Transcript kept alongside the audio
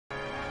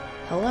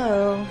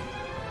Hello,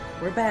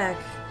 we're back.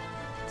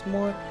 It's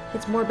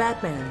more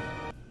Batman.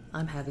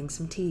 I'm having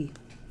some tea.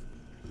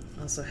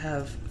 I also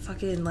have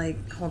fucking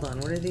hold on,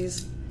 what are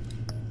these?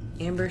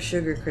 Amber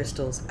sugar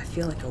crystals. I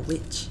feel like a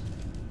witch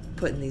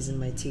putting these in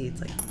my tea.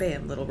 It's like,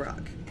 bam, little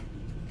rock.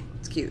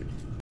 It's cute.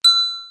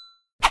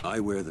 I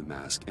wear the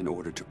mask in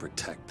order to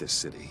protect this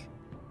city.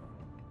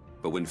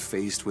 But when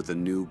faced with a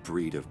new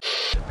breed of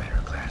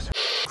better class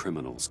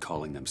criminals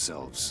calling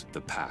themselves the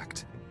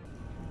Pact.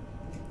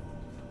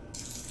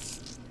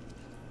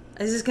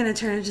 Is this gonna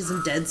turn into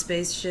some Dead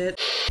Space shit?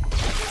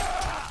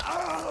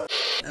 Oh,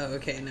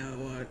 okay, no it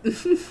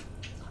won't.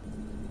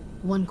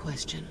 One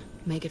question.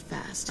 Make it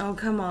fast. Oh,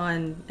 come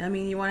on. I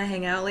mean, you want to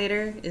hang out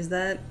later? Is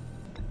that...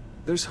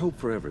 There's hope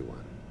for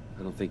everyone.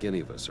 I don't think any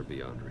of us are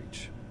beyond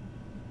reach.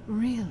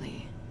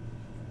 Really?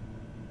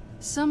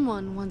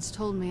 Someone once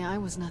told me I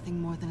was nothing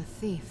more than a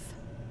thief.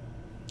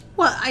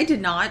 Well, I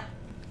did not.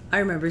 I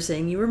remember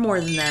saying you were more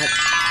than that.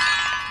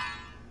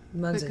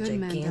 Mugs But are good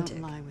men gigantic.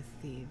 don't lie with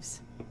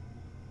thieves.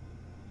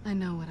 I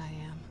know what I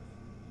am.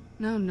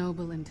 No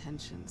noble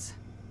intentions.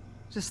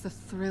 Just the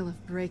thrill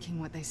of breaking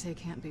what they say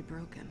can't be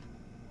broken.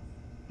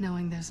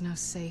 Knowing there's no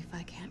safe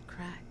I can't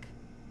crack.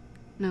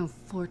 No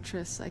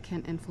fortress I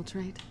can't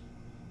infiltrate.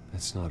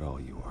 That's not all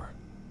you are.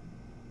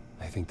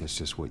 I think that's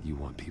just what you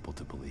want people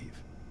to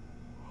believe.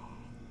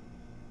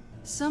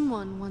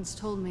 Someone once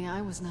told me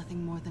I was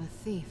nothing more than a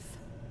thief.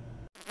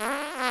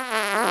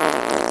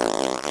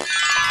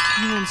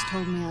 He once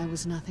told me I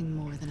was nothing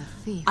more than a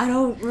thief. I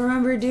don't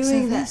remember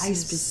doing that. this I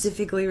is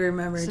specifically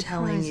remember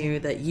telling you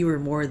surprising. that you were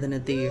more than a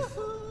thief.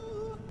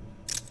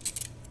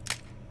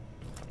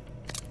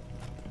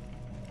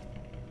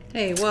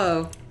 Hey,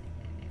 whoa.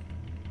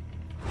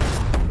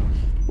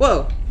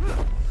 Whoa!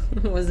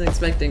 Wasn't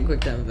expecting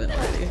quick time event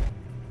already.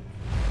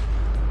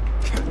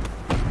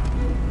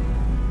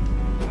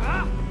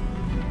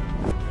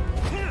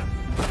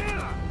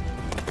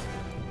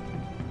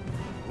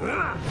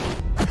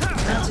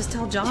 I'll just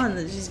tell John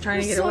that she's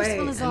trying to get away.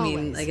 Resourceful as I mean,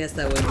 always. I guess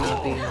that would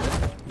not be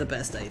the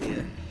best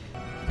idea.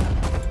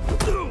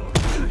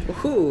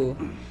 Ooh.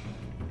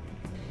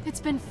 It's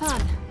been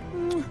fun.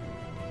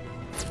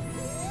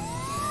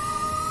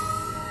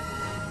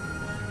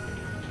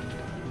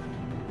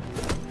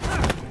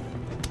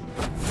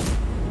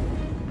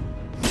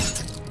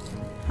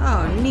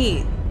 Oh,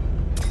 neat.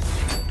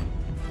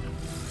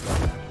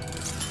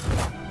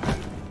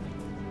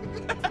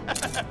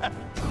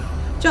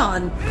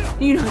 John,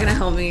 you're not gonna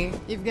help me.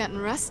 You've gotten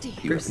rusty.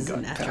 Bruce is a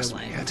natural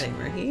lion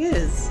tamer. He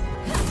is.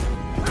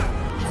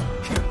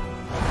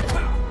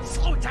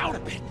 Slow it down a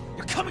bit.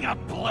 You're coming out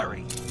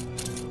blurry.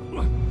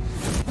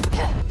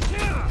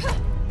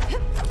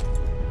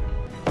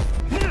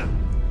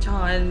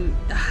 John,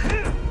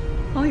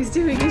 all he's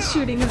doing is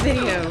shooting a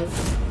video.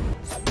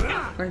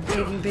 Or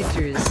taking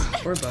pictures.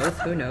 Or both,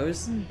 who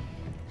knows.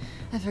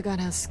 I forgot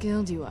how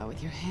skilled you are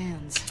with your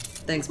hands.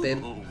 Thanks,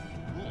 babe.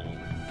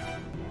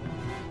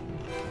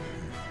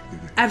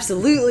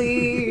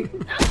 Absolutely!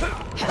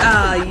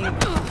 Ah, you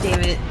damn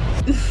it.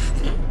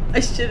 I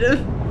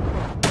should've.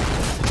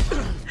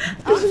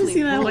 I should've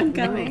seen that one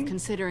coming.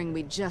 Considering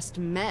we just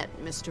met,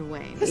 Mr.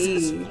 Wayne.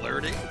 Hey.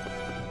 Flirting.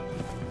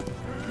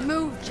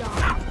 Move,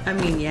 John. I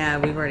mean, yeah,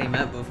 we've already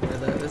met before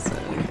though, so.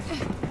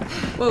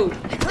 Whoa.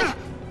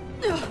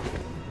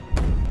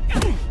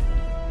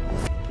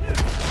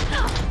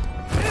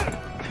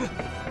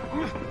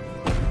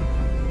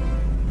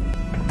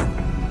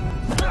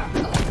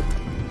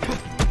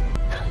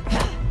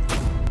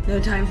 No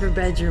time for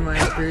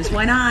bedroomized Bruce.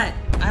 Why not?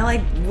 I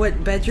like what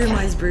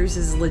bedroomized Bruce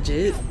is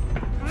legit.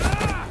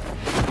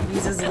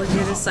 He's as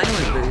legit as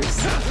silent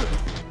Bruce.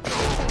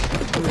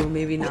 Ooh,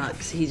 maybe not,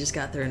 because he just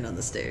got thrown down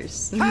the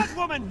stairs.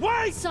 Catwoman,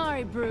 wait!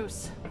 Sorry,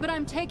 Bruce, but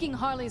I'm taking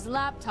Harley's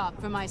laptop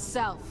for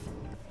myself.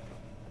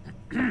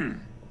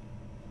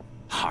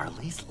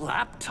 Harley's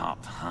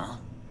laptop, huh?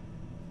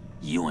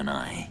 You and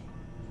I,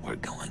 we're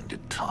going to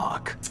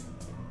talk.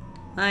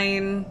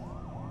 Fine.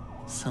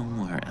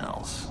 Somewhere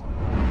else.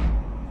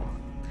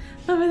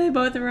 Oh, they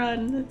both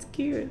run. That's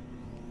cute.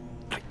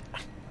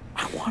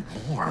 I want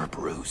more,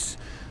 Bruce.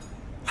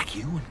 Like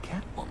you and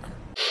Catwoman.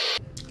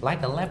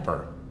 Like a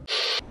leper.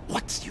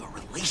 What's your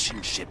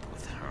relationship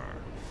with her?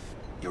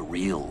 Your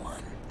real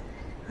one?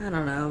 I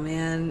don't know,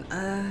 man.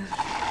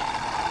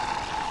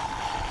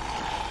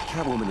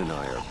 Catwoman and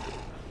I are...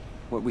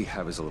 What we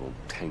have is a little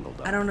tangled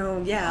up. I don't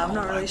know. Yeah, I'm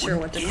not really sure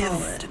what to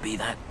call it. To be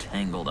that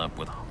tangled up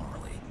with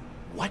Harley.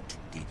 What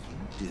did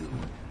you do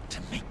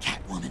to make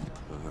Catwoman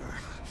purr?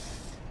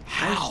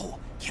 How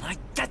can I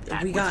get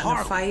that We with got in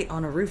Harley? a fight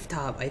on a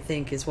rooftop, I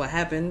think, is what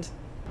happened.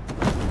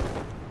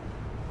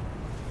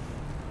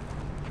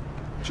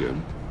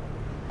 Jim?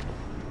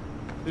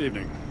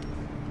 Evening.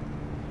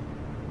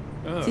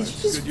 Oh, Did you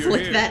it's just good you're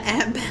flick here. that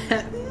at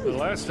Batman? The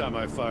last time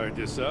I fired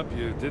this up,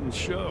 you didn't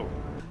show.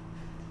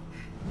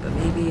 But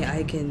maybe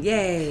I can.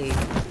 Yay!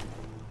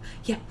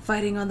 Yeah,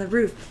 fighting on the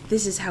roof.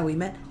 This is how we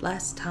met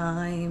last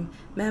time.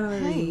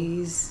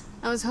 Memories.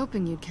 I was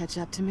hoping you'd catch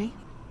up to me.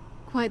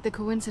 Quite the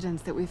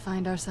coincidence that we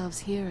find ourselves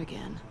here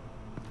again.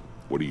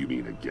 What do you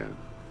mean again?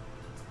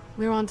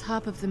 We're on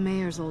top of the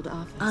mayor's old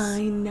office.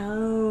 I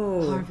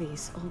know.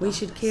 Harvey's old We office.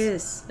 should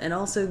kiss and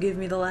also give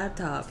me the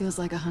laptop. Feels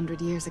like 100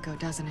 years ago,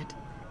 doesn't it?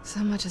 So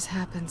much has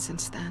happened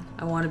since then.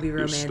 I want to be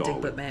romantic, stalling.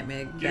 but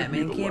Batman Give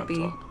me the can't be.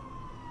 laptop.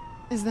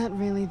 Is that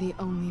really the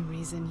only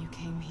reason you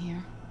came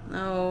here?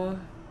 No.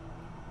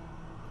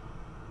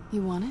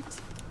 You want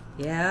it?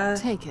 Yeah.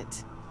 Take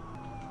it.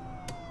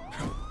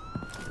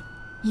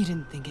 You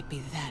didn't think it'd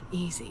be that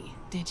easy,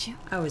 did you?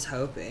 I was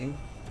hoping.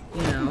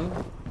 You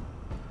know.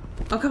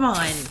 Oh, come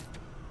on.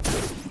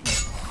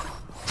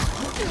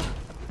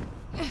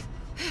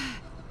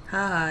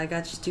 Haha, I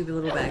got your stupid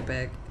little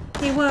backpack.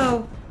 Hey,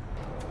 whoa.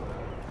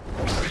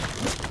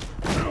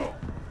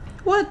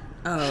 What?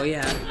 Oh,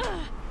 yeah.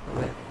 Oh,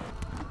 wait.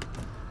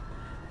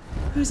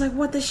 I was like,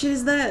 what the shit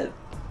is that?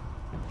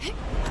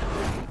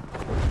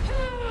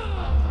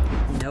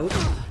 Nope.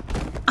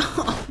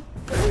 Oh,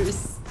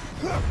 Bruce.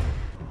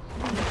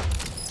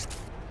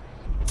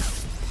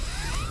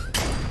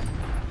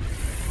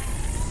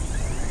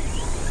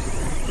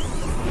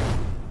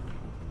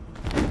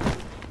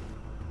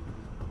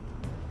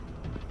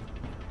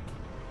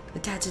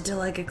 Attach it to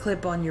like a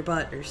clip on your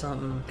butt or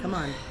something. Come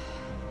on.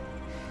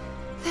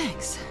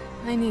 Thanks.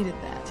 I needed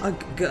that.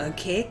 A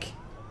kick?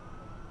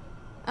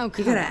 Oh, You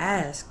come could on.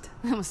 have asked.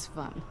 That was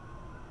fun.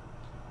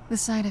 The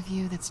side of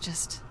you that's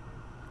just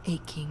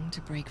aching to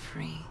break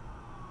free.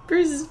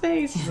 Bruce's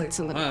face. Yeah, He's like, it's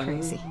a little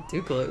crazy.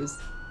 Too close.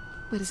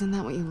 But isn't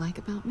that what you like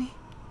about me?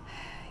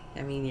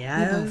 I mean, We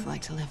yeah. both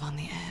like to live on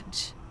the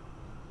edge.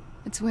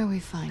 It's where we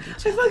find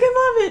each I other. fucking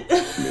love it.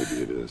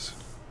 Maybe it is.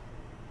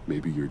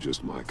 Maybe you're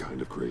just my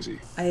kind of crazy.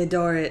 I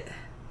adore it.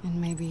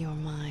 And maybe you're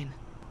mine.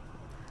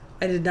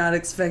 I did not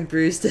expect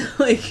Bruce to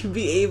like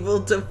be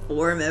able to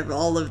form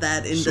all of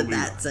that into Selina.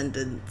 that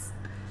sentence.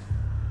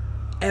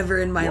 Ever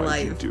in my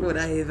Why'd you life do would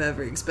it? I have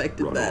ever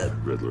expected Run that. off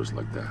at Riddlers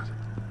like that.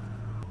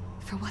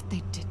 For what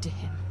they did to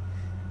him.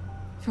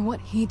 For what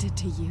he did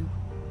to you.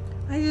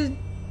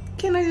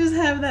 Can I just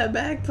have that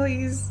back,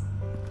 please?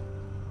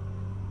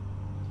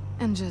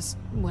 And just,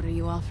 what are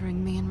you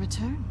offering me in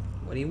return?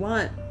 What do you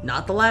want?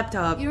 Not the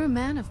laptop. You're a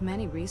man of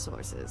many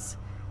resources.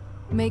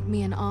 Make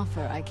me an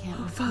offer I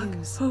can't Fuck.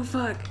 refuse. Oh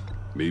fuck.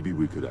 Maybe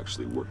we could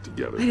actually work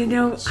together. I didn't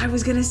know. once. I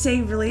was gonna say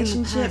In the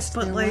relationship, past,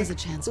 but there like was a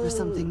chance for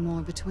something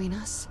more between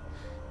us.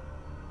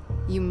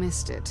 You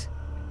missed it.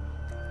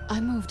 I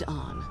moved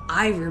on.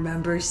 I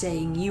remember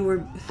saying you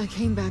were. I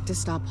came back to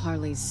stop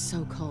Harley's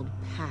so-called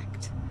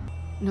pact.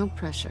 No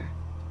pressure.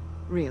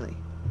 Really.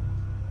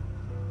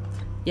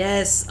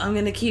 Yes, I'm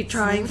gonna keep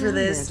trying Slow for down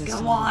there this. just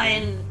Come a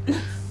on.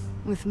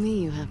 With me,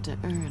 you have to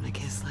earn a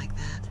kiss like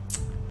that.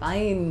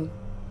 Fine.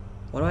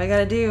 What do I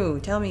gotta do?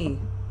 Tell me.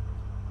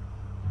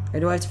 Or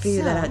do I have to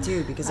figure that out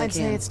too? Because I I'd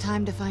say can't. it's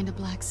time to find a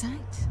black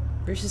site.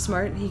 Bruce is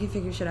smart. He can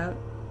figure shit out.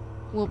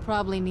 We'll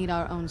probably need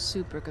our own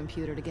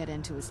supercomputer to get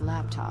into his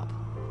laptop.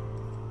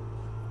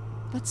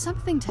 But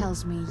something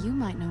tells me you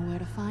might know where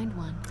to find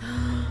one.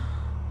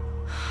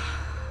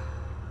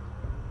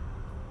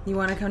 You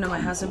want to come to my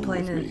house and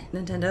play with me.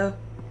 Nintendo?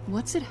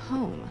 What's at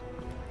home?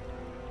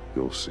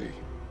 You'll see.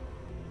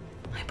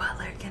 My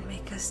butler can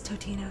make us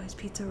Totino's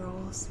pizza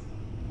rolls.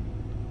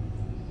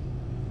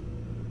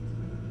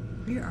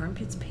 Are your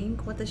armpits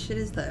pink? What the shit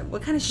is that?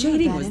 What kind of You had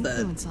shading that was that?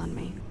 influence on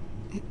me.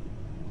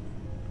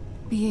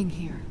 Being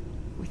here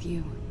with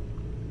you.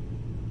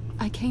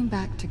 I came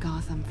back to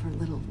Gotham for a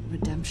little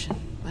redemption,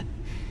 but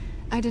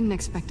I didn't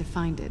expect to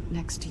find it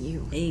next to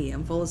you. Hey,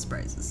 I'm full of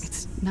surprises.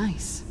 It's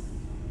nice.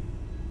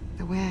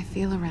 The way I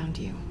feel around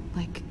you,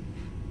 like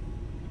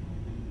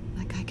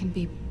I can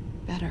be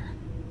better.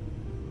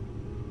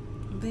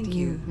 Thank Do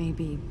you. you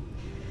maybe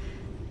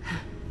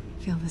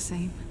feel the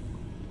same?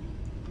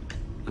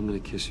 I'm gonna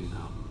kiss you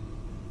now.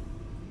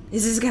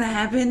 Is this gonna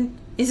happen?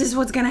 Is this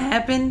what's gonna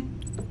happen?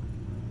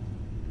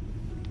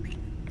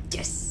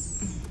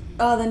 Yes.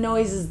 Oh, the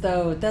noises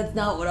though. That's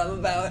not what I'm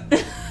about.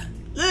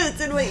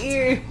 It's in my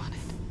ear. I wanted.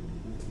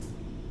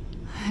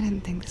 I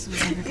didn't think this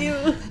was ever Ew.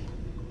 gonna happen.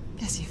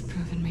 Guess you've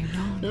proven me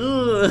wrong.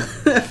 Ugh,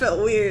 that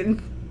felt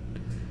weird.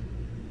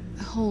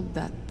 Hold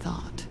that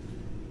thought.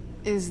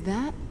 Is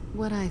that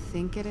what I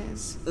think it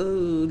is?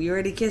 Ooh, you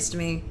already kissed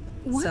me.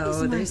 What so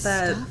is my there's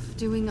that. stuff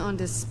doing on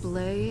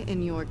display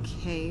in your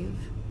cave?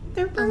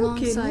 They're broken.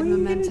 Alongside what are you gonna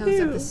mementos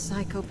do? of the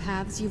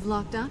psychopaths you've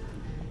locked up?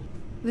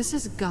 This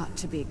has got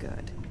to be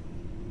good.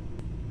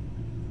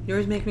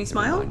 Yours make me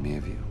smile? Remind me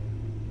of you.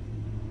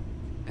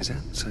 Is that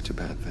such a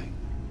bad thing?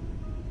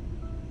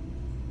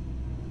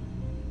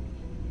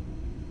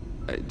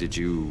 Did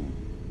you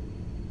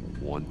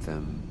want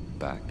them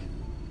back?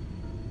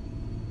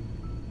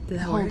 Did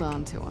that Hold work?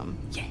 on to them.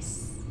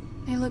 Yes.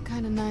 They look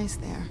kind of nice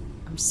there.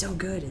 I'm so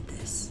good at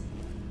this.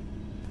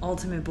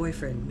 Ultimate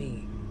boyfriend,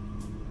 me.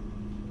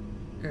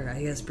 Or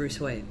I guess Bruce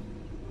Wayne.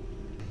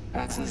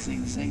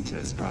 Accessing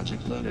Sanctus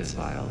Project Lotus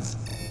files.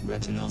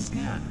 Retinal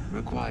scan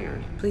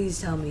required. Please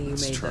tell me you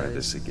Let's made try those.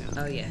 this again.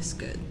 Oh yes,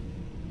 good.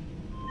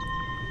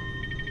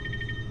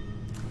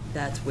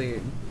 That's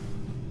weird.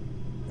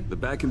 The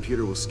Bat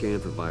computer will scan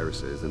for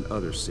viruses and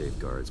other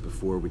safeguards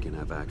before we can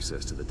have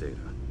access to the data.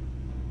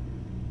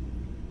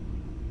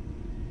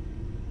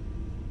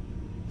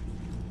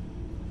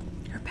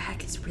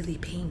 back is really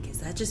pink. Is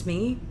that just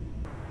me?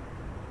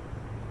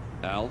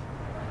 Al?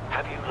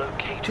 Have you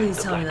located Please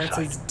the tell me black that's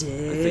his site?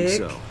 dick. I think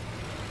so.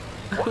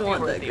 I While want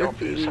you were that at the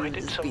graffiti office, I to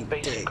did just be some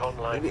basic dick.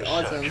 online That'd be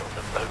research awesome. on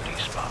the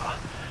Bodhi Spa.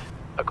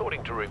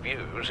 According to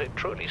reviews, it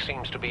truly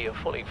seems to be a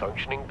fully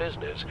functioning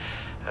business,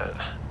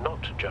 not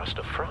just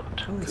a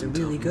front. Oh, it's a Couldn't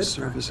tell really from the good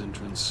service front.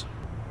 entrance.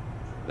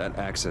 That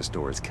access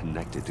door is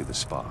connected to the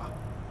spa.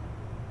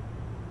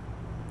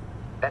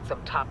 That's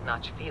some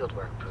top-notch field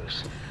work,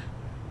 Bruce.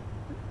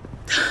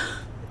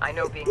 I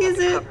know being Is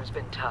it? undercover's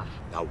been tough.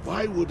 Now,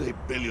 why would a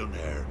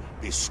billionaire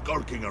be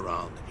skulking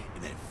around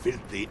in a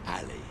filthy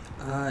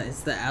alley,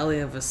 It's the alley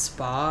of a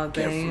spa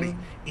carefully thing.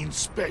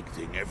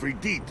 inspecting every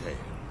detail?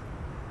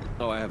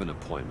 Oh, I have an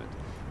appointment.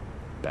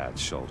 Bad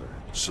shoulder.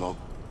 So,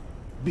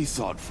 be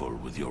thoughtful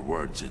with your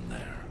words in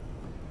there.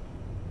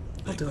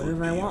 I'll They do could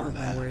whatever I be want your with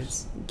my last.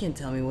 words. You can't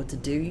tell me what to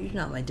do. You're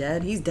not my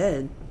dad. He's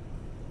dead.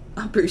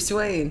 I'm Bruce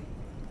Wayne.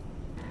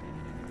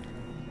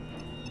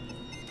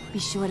 Be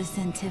sure to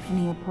send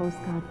Tiffany a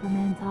postcard from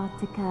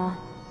Antarctica.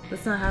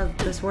 That's not how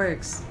this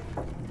works.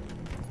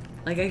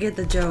 Like, I get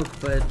the joke,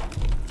 but